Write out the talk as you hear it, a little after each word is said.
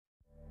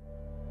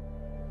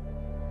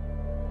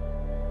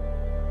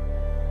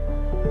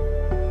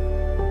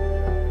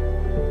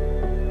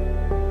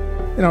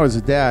You know, as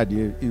a dad,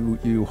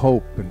 you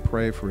hope and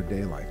pray for a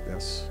day like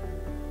this.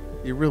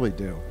 You really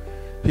do.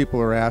 People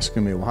are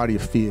asking me, well, how do you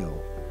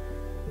feel?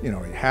 You know,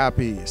 are you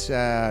happy, you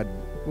sad?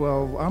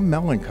 Well, I'm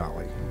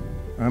melancholy.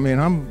 I mean,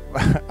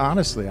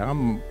 honestly,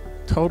 I'm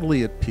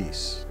totally at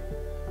peace,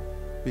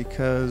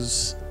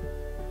 because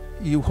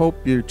you hope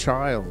your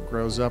child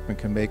grows up and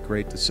can make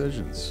great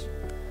decisions.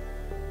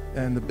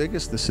 And the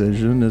biggest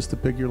decision is to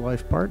pick your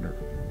life partner.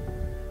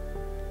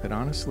 It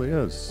honestly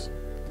is.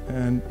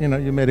 And, you know,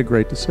 you made a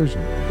great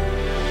decision.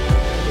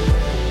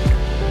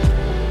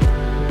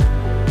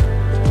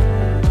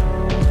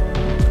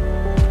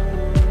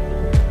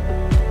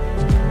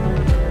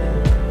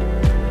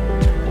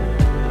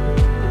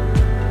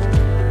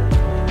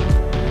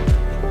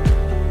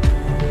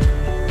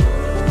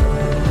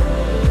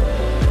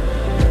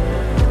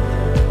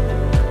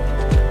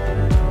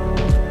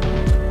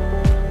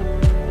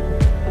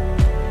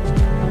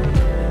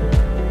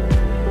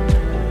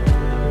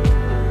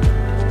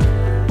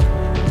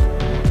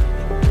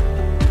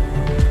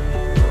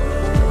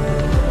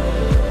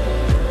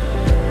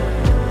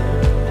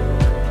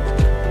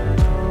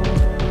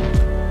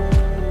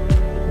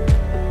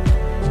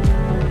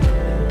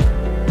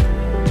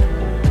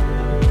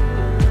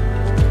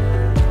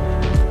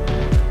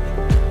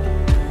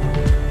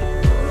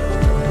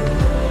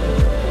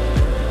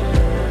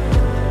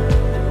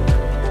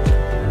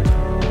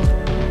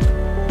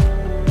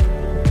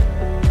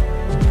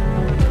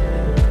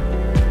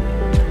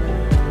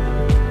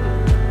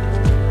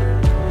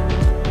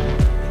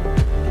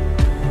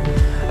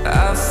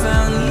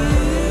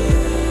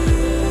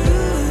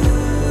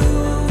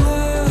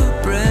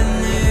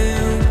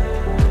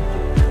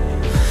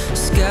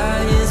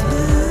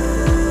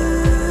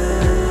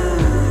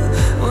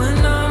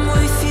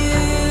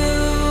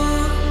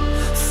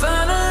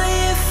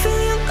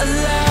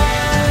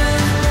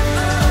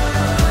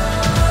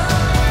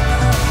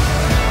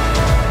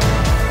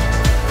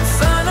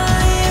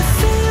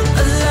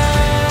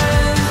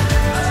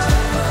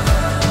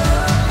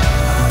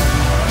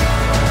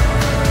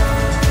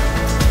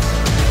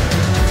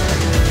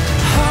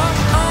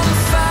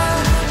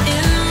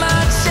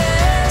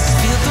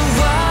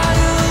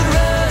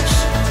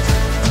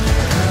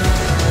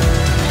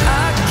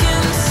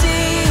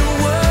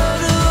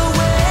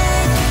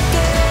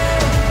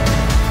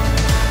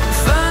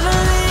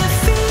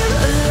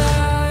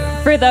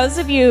 For those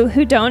of you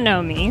who don't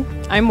know me,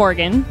 I'm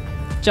Morgan,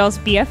 Jill's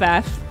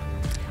BFF.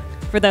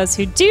 For those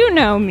who do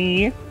know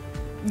me,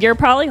 you're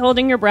probably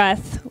holding your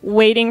breath,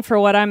 waiting for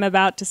what I'm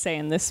about to say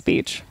in this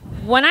speech.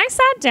 When I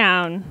sat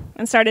down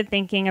and started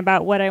thinking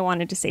about what I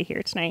wanted to say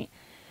here tonight,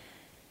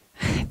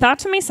 I thought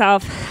to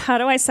myself, how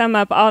do I sum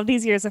up all of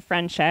these years of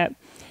friendship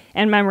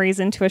and memories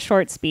into a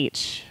short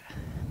speech?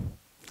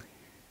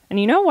 And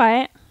you know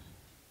what?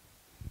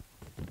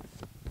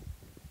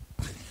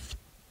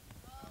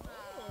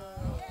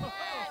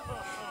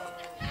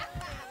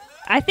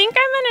 I think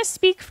I'm going to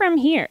speak from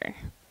here.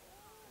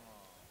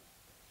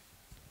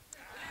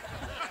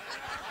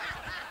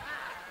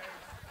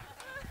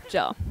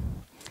 Jill,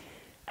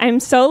 I'm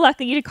so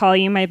lucky to call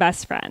you my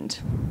best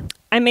friend.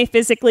 I may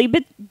physically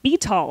be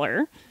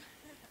taller,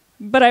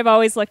 but I've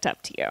always looked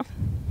up to you.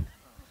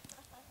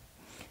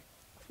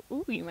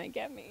 Ooh, you might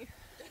get me.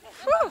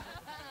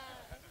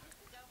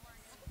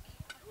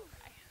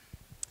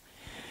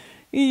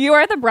 You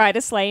are the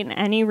brightest light in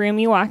any room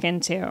you walk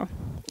into.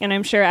 And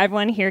I'm sure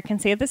everyone here can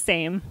say the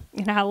same,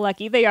 and how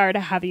lucky they are to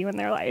have you in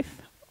their life.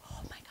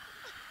 Oh my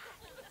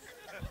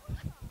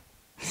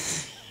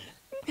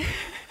God.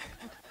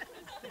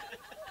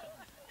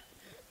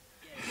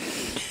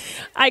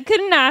 I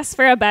couldn't ask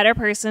for a better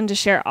person to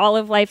share all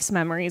of life's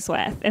memories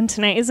with, and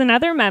tonight is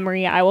another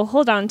memory I will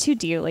hold on to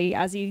dearly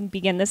as you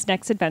begin this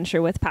next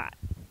adventure with Pat.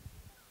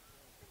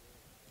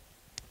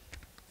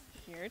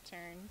 Your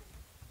turn.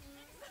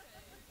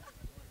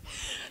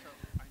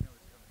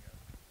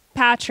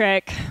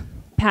 Patrick,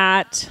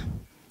 Pat,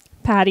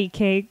 patty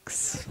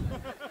cakes.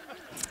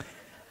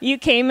 You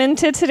came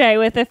into today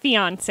with a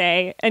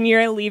fiance, and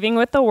you're leaving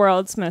with the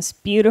world's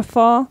most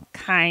beautiful,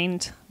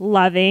 kind,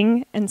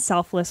 loving, and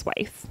selfless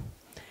wife.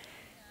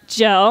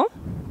 Jill,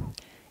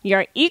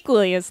 you're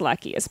equally as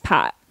lucky as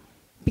Pat,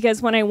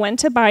 because when I went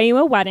to buy you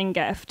a wedding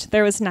gift,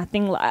 there was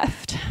nothing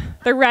left.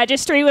 The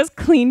registry was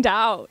cleaned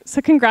out,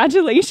 so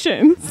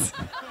congratulations.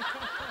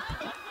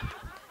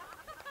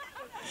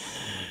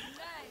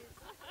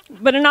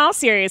 But in all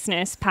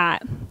seriousness,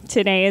 Pat,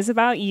 today is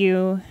about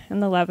you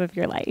and the love of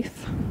your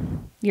life.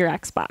 Your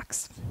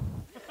Xbox.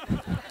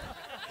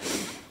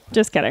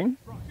 Just kidding.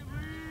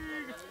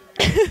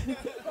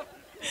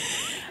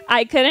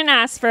 I couldn't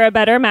ask for a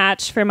better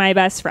match for my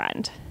best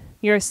friend.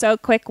 You're so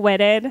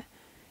quick-witted,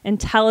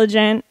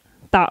 intelligent,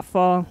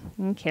 thoughtful,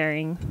 and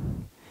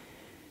caring.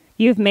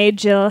 You've made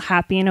Jill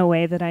happy in a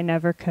way that I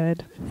never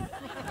could.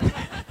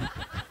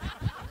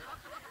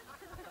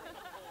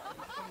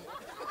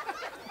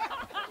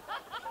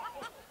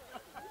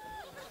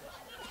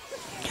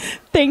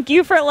 Thank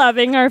you for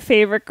loving our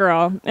favorite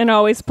girl and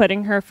always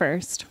putting her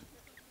first.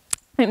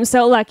 I'm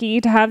so lucky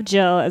to have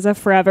Jill as a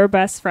forever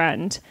best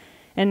friend,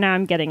 and now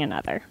I'm getting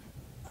another.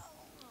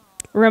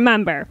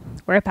 Remember,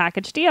 we're a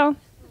package deal.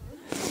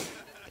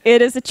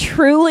 It is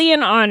truly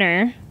an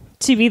honor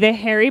to be the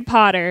Harry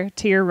Potter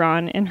to your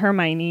Ron and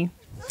Hermione.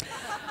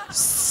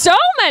 So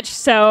much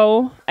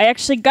so, I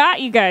actually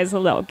got you guys a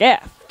little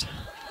gift.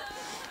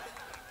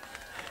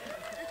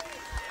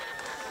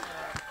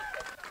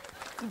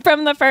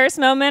 From the first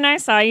moment I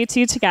saw you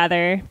two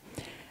together,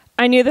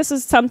 I knew this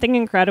was something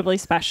incredibly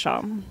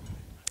special.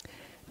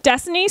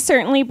 Destiny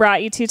certainly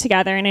brought you two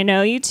together, and I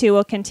know you two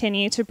will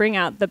continue to bring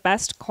out the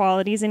best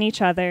qualities in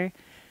each other,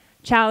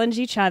 challenge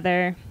each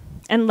other,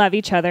 and love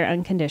each other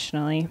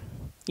unconditionally.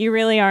 You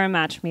really are a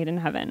match made in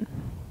heaven.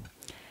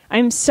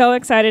 I'm so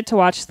excited to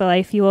watch the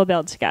life you will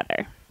build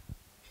together.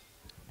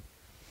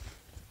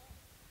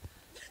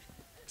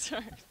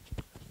 Sorry.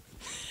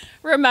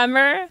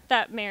 Remember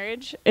that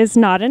marriage is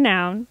not a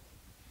noun,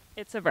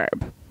 it's a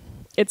verb.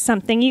 It's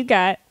something you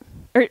get,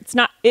 or it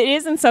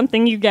isn't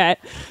something you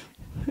get,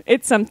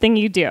 it's something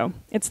you do.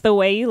 It's the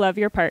way you love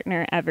your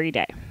partner every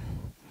day.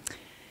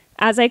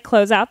 As I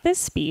close out this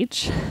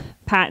speech,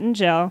 Pat and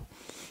Jill,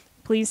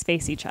 please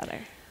face each other.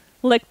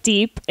 Look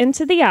deep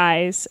into the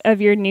eyes of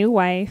your new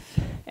wife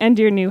and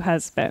your new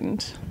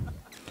husband.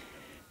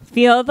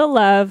 Feel the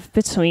love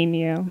between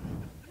you.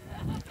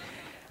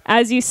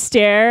 As you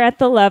stare at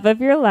the love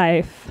of your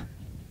life,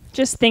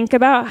 just think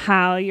about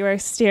how you are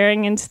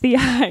staring into the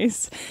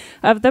eyes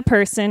of the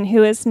person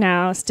who is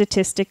now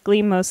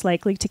statistically most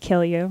likely to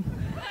kill you.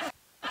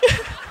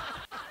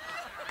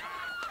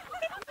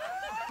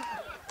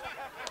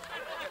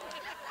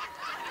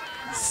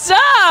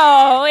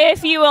 So,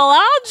 if you will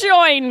all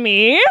join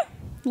me,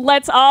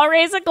 let's all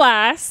raise a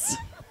glass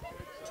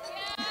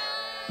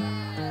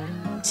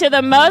to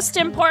the most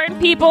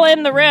important people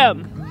in the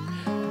room,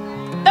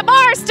 the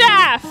bar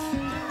staff,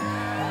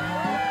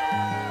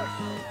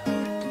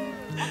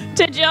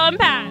 to Jill and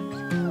Pat.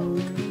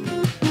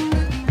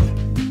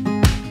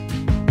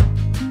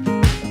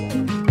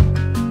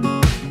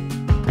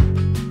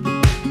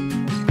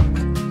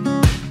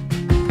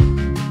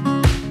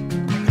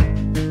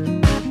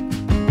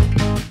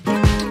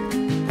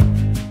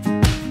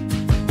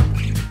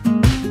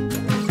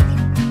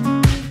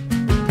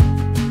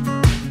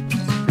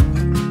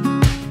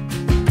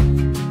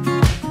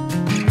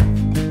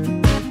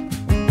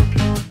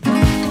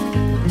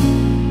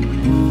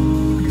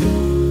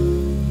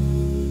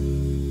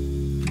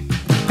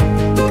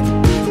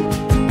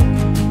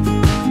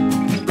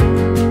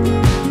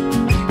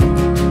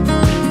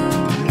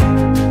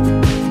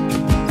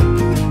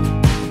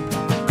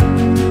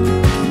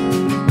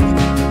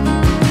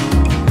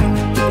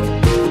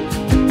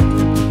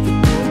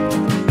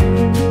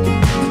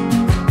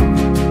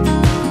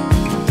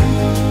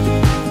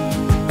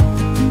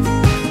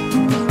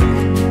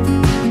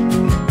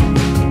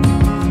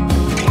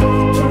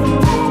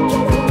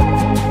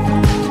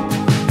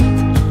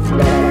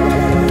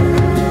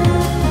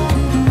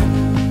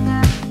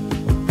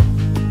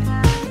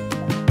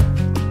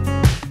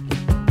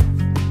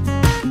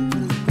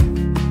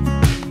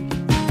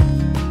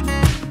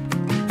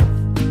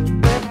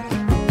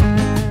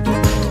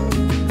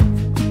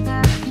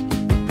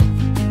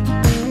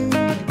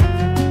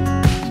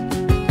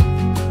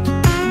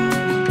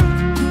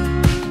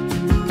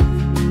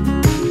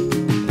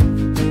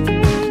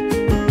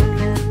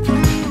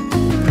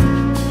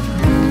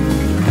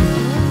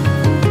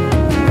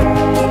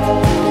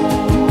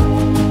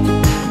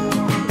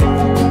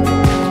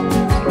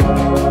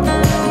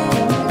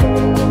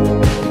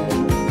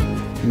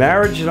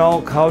 Marriage in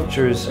all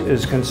cultures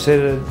is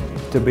considered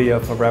to be a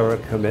forever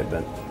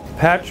commitment.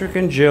 Patrick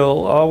and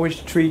Jill always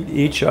treat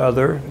each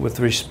other with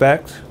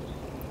respect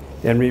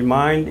and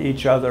remind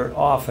each other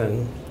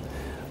often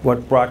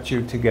what brought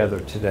you together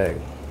today.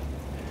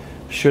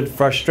 Should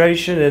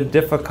frustration and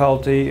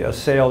difficulty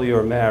assail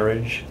your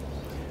marriage,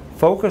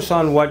 focus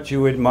on what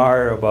you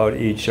admire about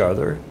each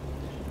other,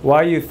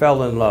 why you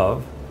fell in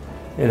love,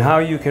 and how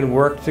you can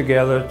work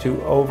together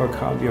to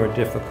overcome your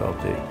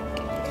difficulty.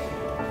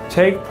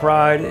 Take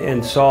pride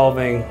in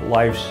solving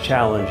life's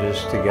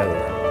challenges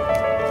together.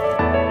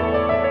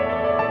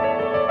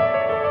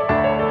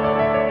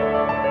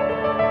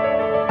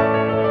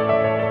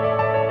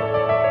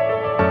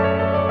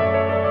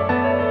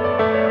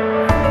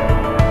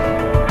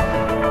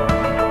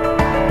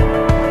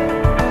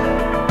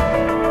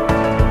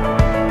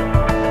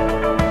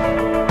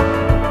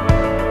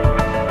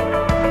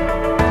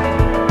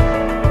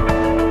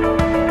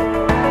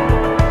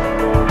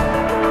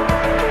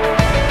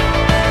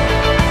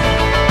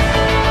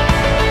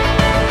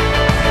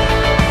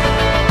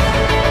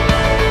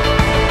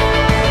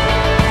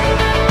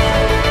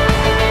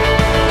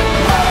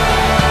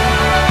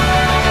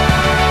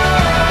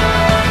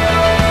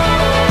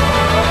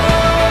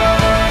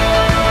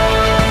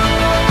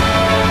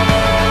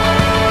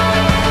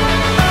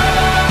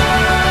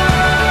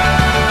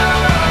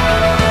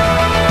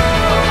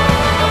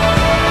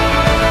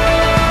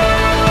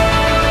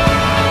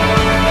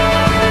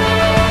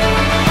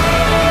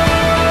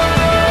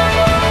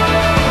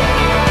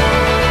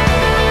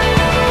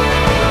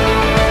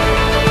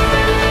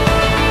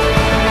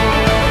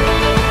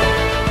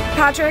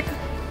 Patrick,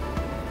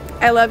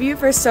 I love you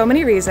for so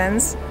many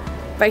reasons,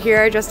 but here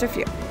are just a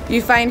few.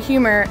 You find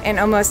humor in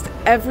almost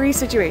every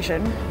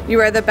situation.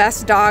 You are the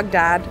best dog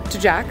dad to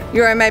Jack.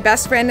 You are my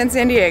best friend in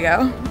San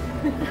Diego.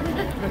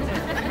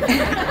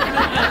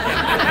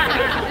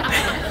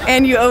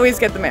 And you always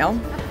get the mail.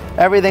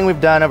 Everything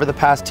we've done over the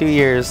past 2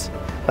 years,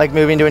 like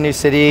moving to a new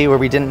city where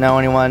we didn't know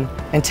anyone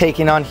and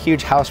taking on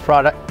huge house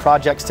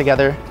projects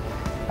together,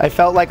 I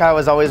felt like I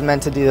was always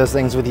meant to do those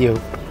things with you.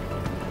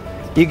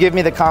 You give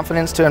me the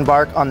confidence to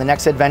embark on the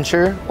next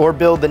adventure or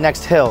build the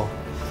next hill,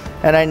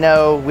 and I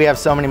know we have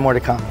so many more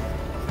to come.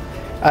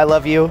 I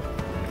love you.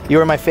 You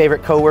are my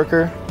favorite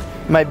coworker,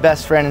 my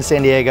best friend in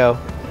San Diego,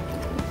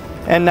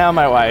 and now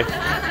my wife.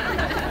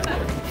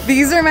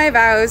 These are my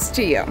vows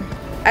to you.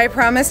 I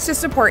promise to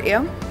support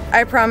you.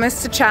 I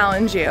promise to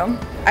challenge you.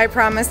 I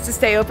promise to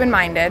stay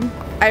open-minded.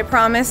 I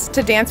promise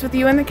to dance with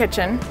you in the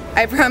kitchen.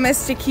 I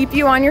promise to keep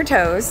you on your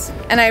toes.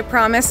 And I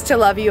promise to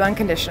love you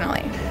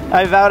unconditionally.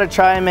 I vow to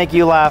try and make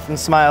you laugh and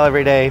smile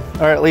every day,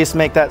 or at least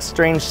make that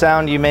strange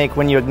sound you make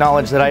when you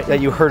acknowledge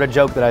that you heard a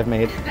joke that I've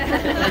made.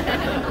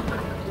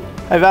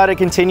 I vow to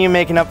continue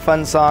making up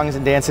fun songs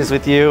and dances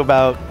with you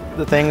about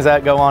the things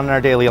that go on in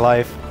our daily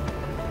life.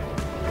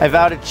 I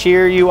vow to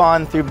cheer you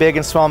on through big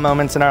and small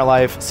moments in our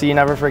life so you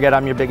never forget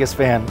I'm your biggest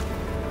fan.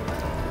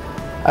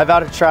 I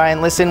vow to try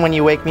and listen when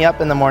you wake me up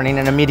in the morning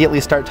and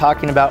immediately start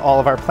talking about all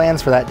of our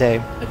plans for that day.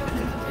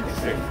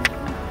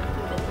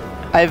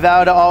 I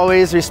vow to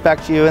always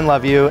respect you and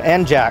love you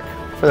and Jack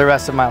for the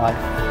rest of my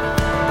life.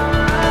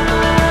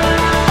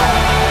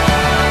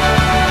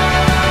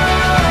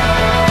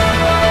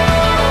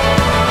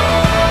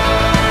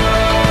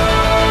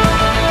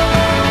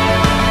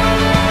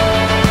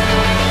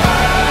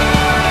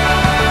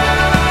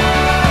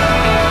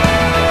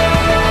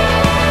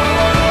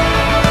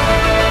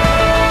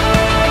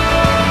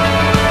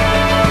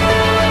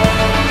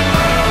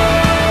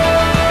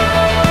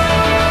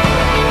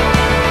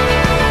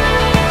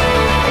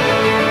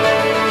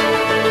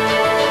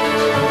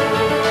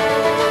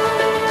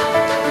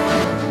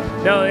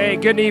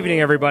 Good evening,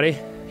 everybody.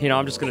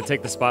 I'm just going to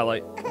take the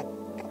spotlight.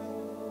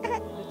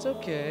 It's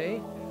okay.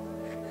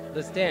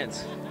 Let's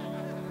dance.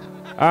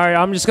 All right,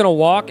 I'm just going to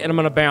walk and I'm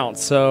going to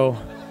bounce. So,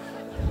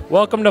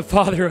 welcome to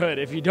fatherhood.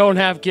 If you don't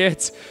have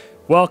kids,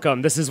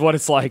 welcome. This is what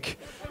it's like.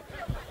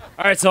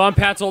 All right, so I'm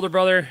Pat's older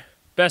brother,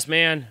 best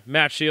man,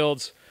 Matt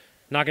Shields.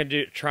 Not going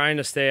to trying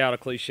to stay out of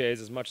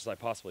cliches as much as I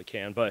possibly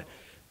can, but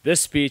this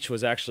speech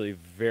was actually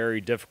very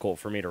difficult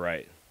for me to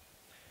write.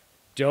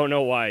 Don't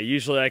know why.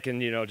 Usually I can,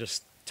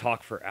 just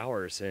talk for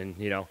hours, and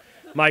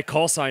my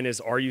call sign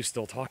is "Are you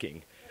still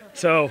talking?"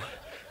 So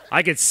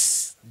I could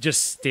just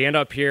stand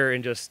up here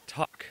and just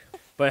talk.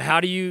 But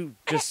how do you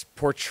just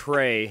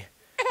portray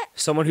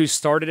someone who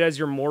started as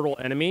your mortal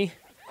enemy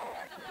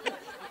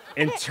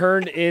and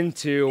turned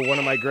into one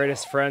of my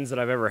greatest friends that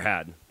I've ever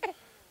had?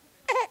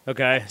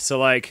 Okay,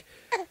 so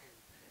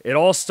it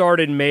all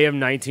started May of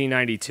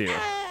 1992.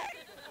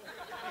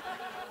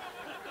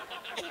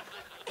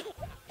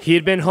 He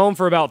had been home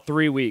for about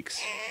 3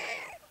 weeks.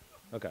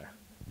 Okay,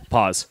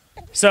 pause.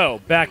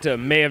 So, back to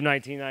May of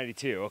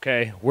 1992,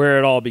 okay, where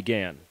it all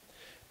began.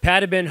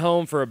 Pat had been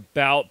home for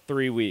about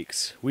 3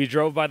 weeks. We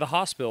drove by the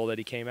hospital that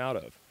he came out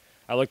of.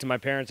 I looked at my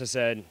parents and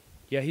said,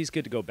 yeah, he's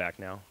good to go back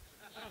now.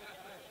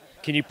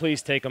 Can you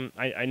please take him?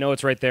 I know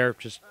it's right there.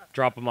 Just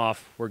drop him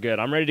off. We're good.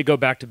 I'm ready to go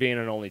back to being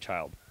an only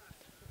child.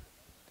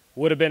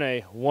 Would have been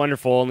a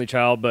wonderful only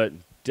child, but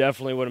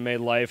definitely would have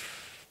made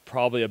life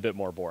probably a bit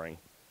more boring.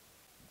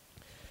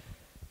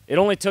 It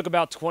only took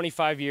about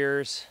 25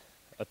 years.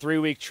 A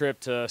 3-week trip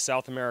to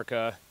South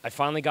America, I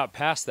finally got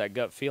past that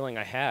gut feeling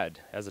I had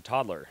as a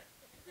toddler.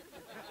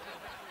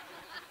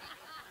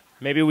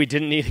 Maybe we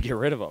didn't need to get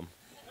rid of him.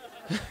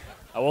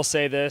 I will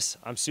say this,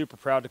 I'm super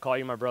proud to call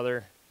you my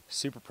brother,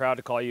 super proud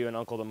to call you an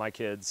uncle to my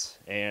kids,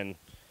 and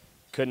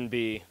couldn't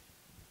be,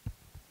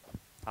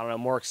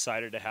 more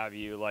excited to have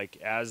you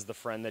as the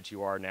friend that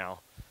you are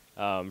now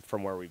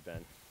from where we've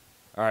been.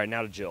 All right,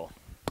 now to Jill.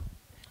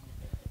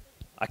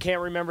 I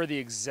can't remember the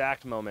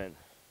exact moment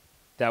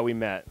that we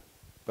met,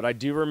 but I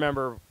do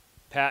remember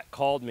Pat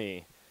called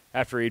me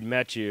after he'd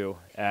met you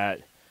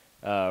at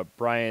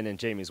Brian and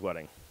Jamie's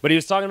wedding. But he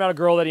was talking about a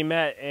girl that he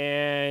met,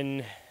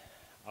 and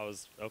I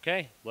was,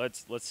 okay,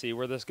 let's see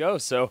where this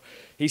goes. So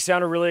he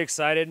sounded really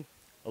excited,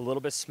 a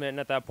little bit smitten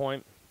at that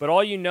point. But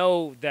all you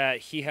know that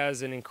he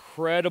has an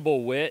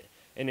incredible wit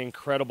and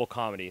incredible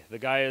comedy. The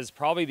guy is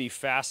probably the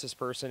fastest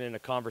person in a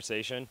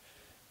conversation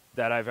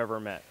that I've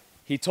ever met.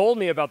 He told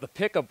me about the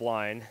pickup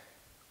line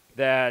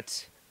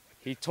that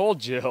he told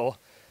Jill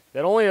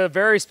that only a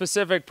very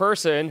specific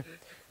person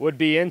would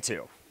be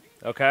into,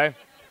 okay?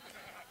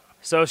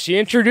 So she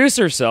introduced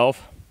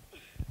herself.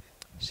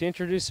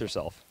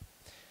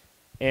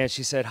 And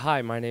she said,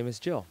 hi, my name is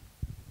Jill.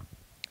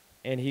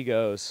 And he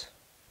goes,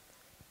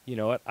 you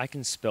know what? I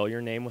can spell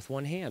your name with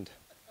one hand.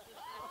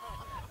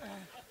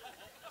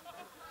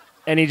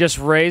 And he just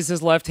raised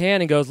his left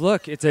hand and goes,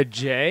 look, it's a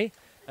J,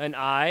 an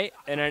I,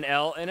 and an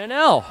L, and an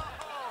L.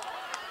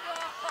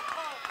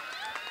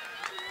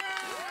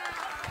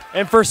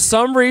 And for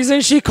some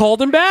reason, she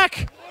called him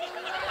back.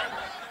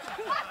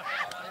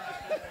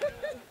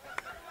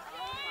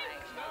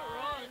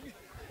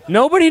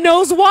 Nobody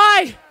knows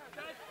why.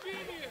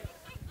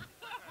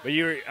 But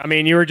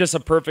you were just a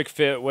perfect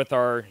fit with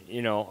our,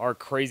 our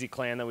crazy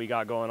clan that we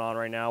got going on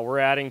right now. We're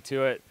adding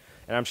to it,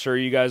 and I'm sure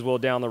you guys will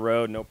down the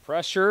road. No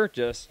pressure,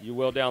 just you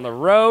will down the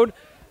road.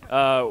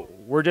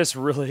 We're just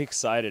really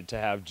excited to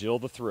have Jill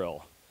the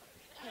Thrill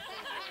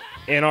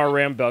in our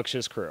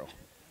rambunctious crew.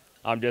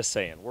 I'm just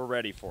saying, we're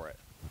ready for it.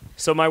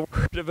 So my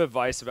word of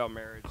advice about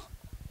marriage,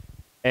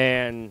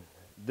 and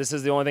this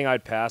is the only thing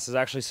I'd pass, is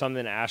actually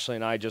something Ashley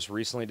and I just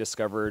recently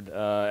discovered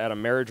at a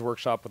marriage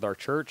workshop with our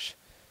church.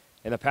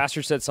 And the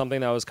pastor said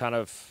something that was kind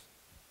of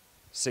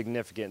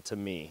significant to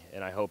me,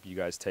 and I hope you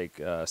guys take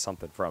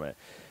something from it.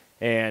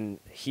 And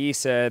he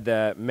said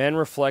that men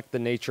reflect the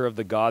nature of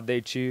the God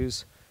they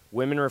choose,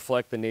 women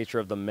reflect the nature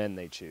of the men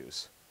they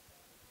choose.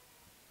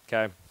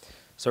 Okay?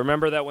 So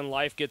remember that when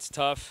life gets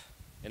tough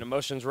and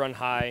emotions run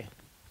high,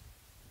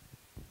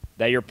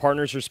 that your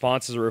partner's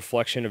response is a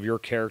reflection of your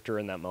character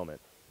in that moment.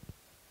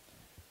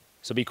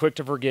 So be quick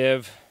to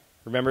forgive.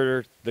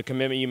 Remember the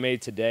commitment you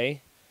made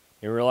today,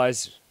 and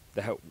realize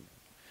that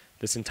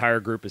this entire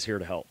group is here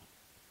to help.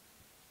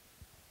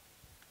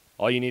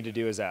 All you need to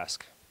do is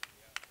ask.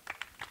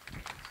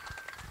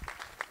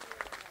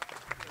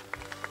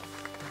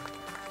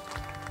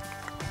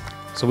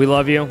 So we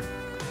love you.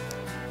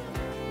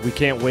 We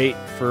can't wait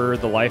for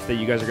the life that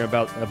you guys are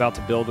about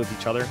to build with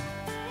each other,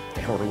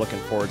 and we're looking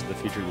forward to the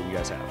future that you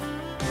guys have.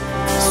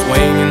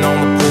 Swinging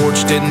on the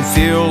porch didn't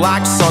feel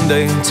like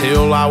Sunday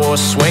until I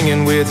was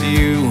swinging with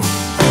you.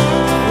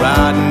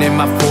 Riding in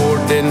my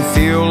Ford didn't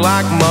feel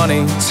like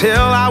money till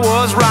I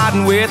was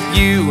riding with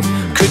you.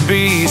 Could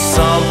be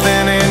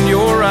something in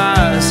your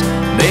eyes,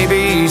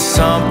 maybe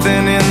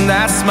something in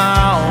that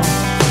smile,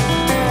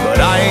 but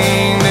I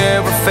ain't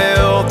never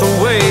felt the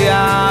way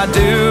I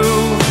do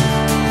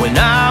when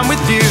I'm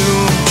with you.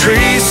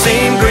 Trees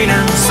seem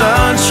greener,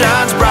 sun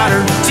shines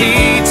brighter,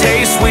 tea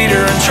tastes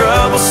sweeter, and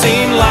trouble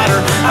seem lighter.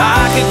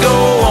 I could go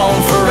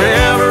on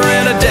forever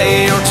in a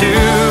day or two.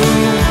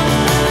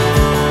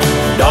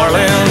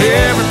 Darling,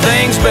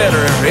 everything's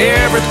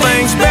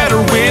better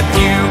with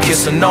you.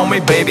 Kissing on me,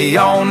 baby,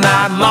 all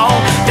night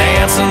long,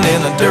 dancing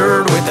in the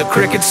dirt with the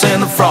crickets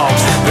and the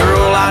frogs.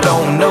 Girl, I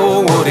don't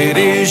know what it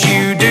is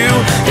you do.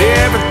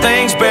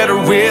 Everything's better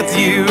with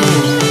you.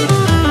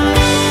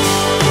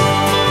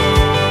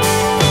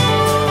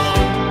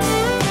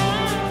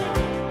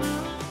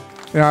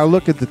 I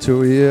look at the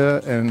two of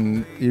you,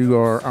 and you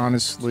are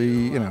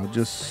honestly,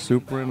 just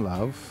super in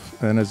love.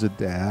 And as a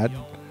dad,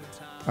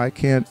 I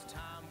can't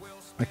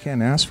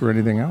ask for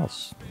anything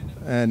else.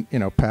 And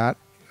Pat,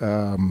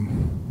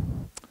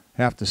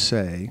 have to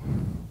say,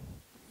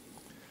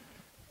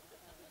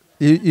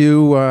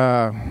 you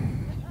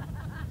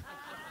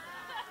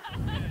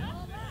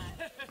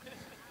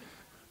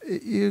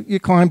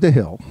climbed a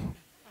hill.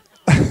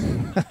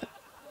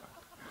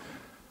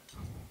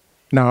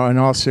 No, in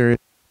all seriousness,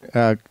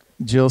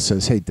 Jill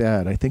says, "Hey,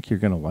 Dad, I think you're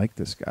going to like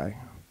this guy."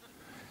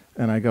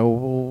 And I go,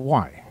 "Well,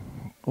 why?"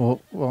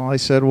 Well, I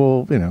said,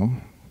 "Well,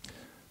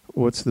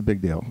 what's the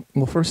big deal?"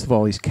 "Well, first of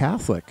all, he's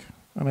Catholic."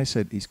 And I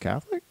said, "He's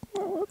Catholic?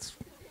 Well,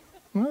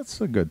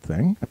 that's a good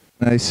thing."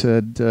 And I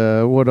said,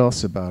 "What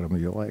else about him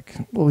do you like?"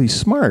 "Well, he's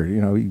smart. He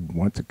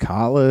went to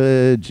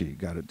college. He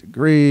got a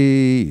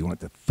degree. He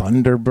went to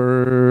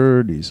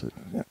Thunderbird. He's a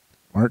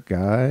smart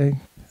guy."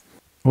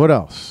 "What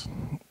else?"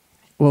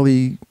 "Well,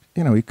 he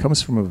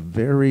comes from a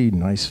very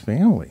nice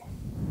family.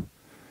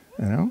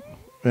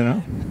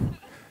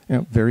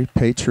 Very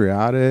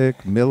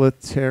patriotic,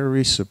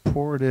 military,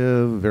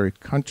 supportive, very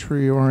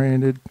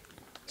country-oriented." I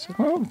said,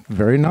 "Well,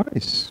 very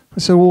nice." I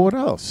said, "Well, what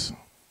else?"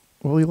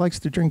 "Well, he likes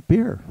to drink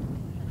beer."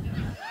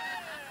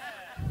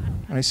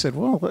 I said,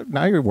 "Well,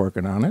 now you're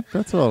working on it.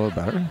 That's a little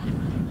better."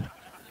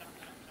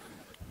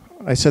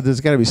 I said,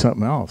 "There's got to be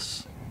something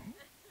else."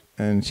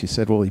 And she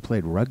said, "Well, he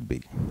played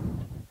rugby."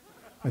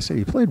 I said,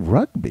 "He played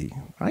rugby?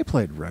 I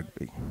played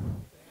rugby."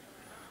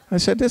 I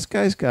said, "This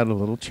guy's got a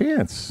little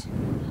chance."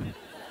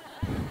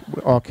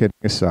 All kidding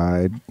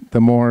aside,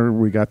 the more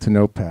we got to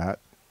know Pat,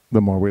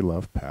 the more we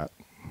love Pat.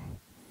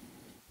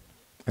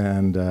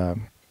 And,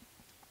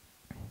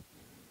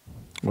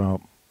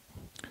 well,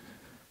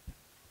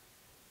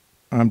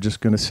 I'm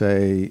just going to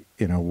say,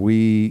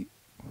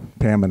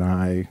 Pam and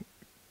I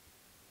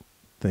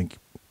think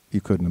you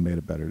couldn't have made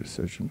a better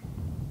decision.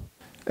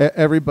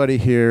 Everybody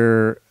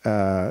here,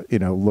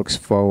 looks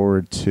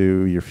forward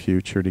to your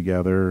future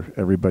together.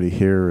 Everybody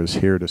here is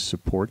here to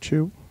support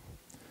you.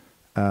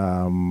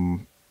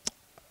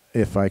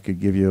 If I could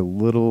give you a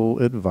little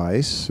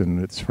advice, and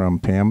it's from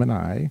Pam and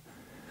I,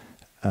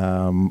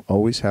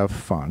 always have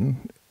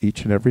fun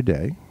each and every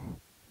day.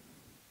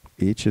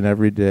 Each and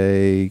every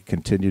day,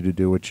 continue to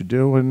do what you're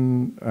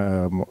doing.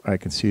 I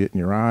can see it in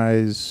your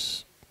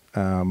eyes.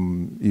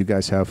 You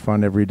guys have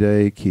fun every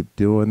day. Keep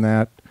doing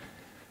that.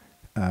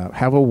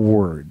 Have a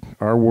word.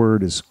 Our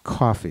word is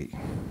coffee.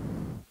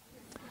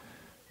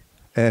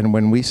 And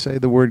when we say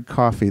the word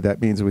coffee,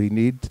 that means we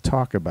need to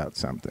talk about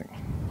something.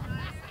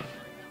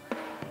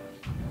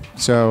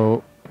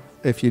 So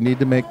if you need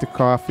to make the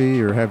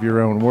coffee or have your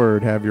own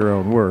word, have your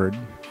own word.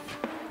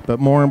 But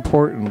more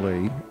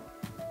importantly,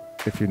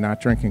 if you're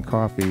not drinking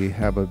coffee,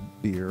 have a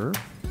beer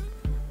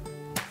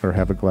or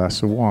have a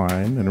glass of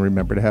wine, and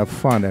remember to have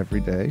fun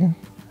every day.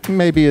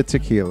 Maybe a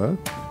tequila.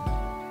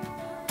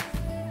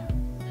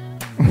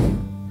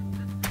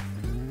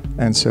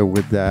 And so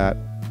with that,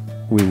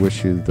 we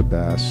wish you the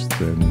best,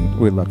 and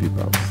we love you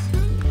both.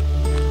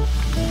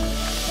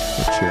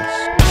 So cheers.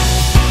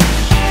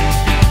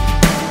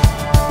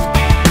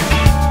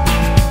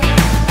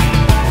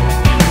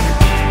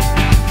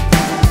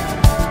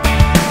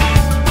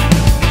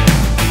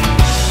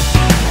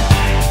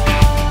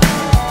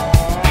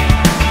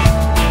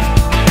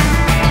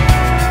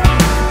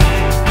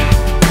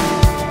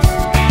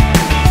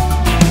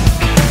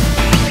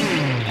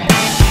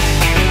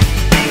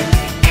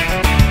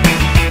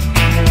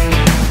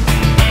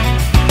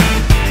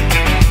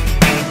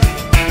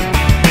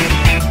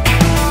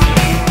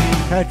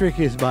 Patrick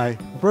is my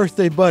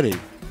birthday buddy.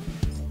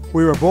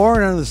 We were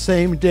born on the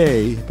same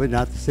day, but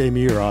not the same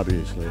year,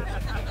 obviously.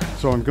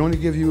 So I'm going to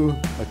give you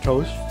a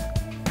toast.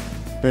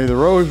 May the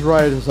rose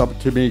rise up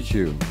to meet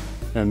you,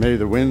 and may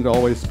the wind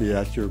always be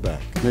at your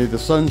back. May the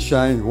sun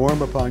shine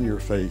warm upon your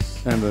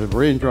face, and the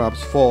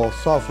raindrops fall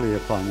softly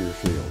upon your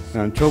fields.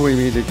 And until we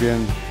meet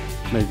again,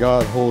 may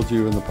God hold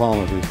you in the palm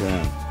of his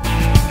hand.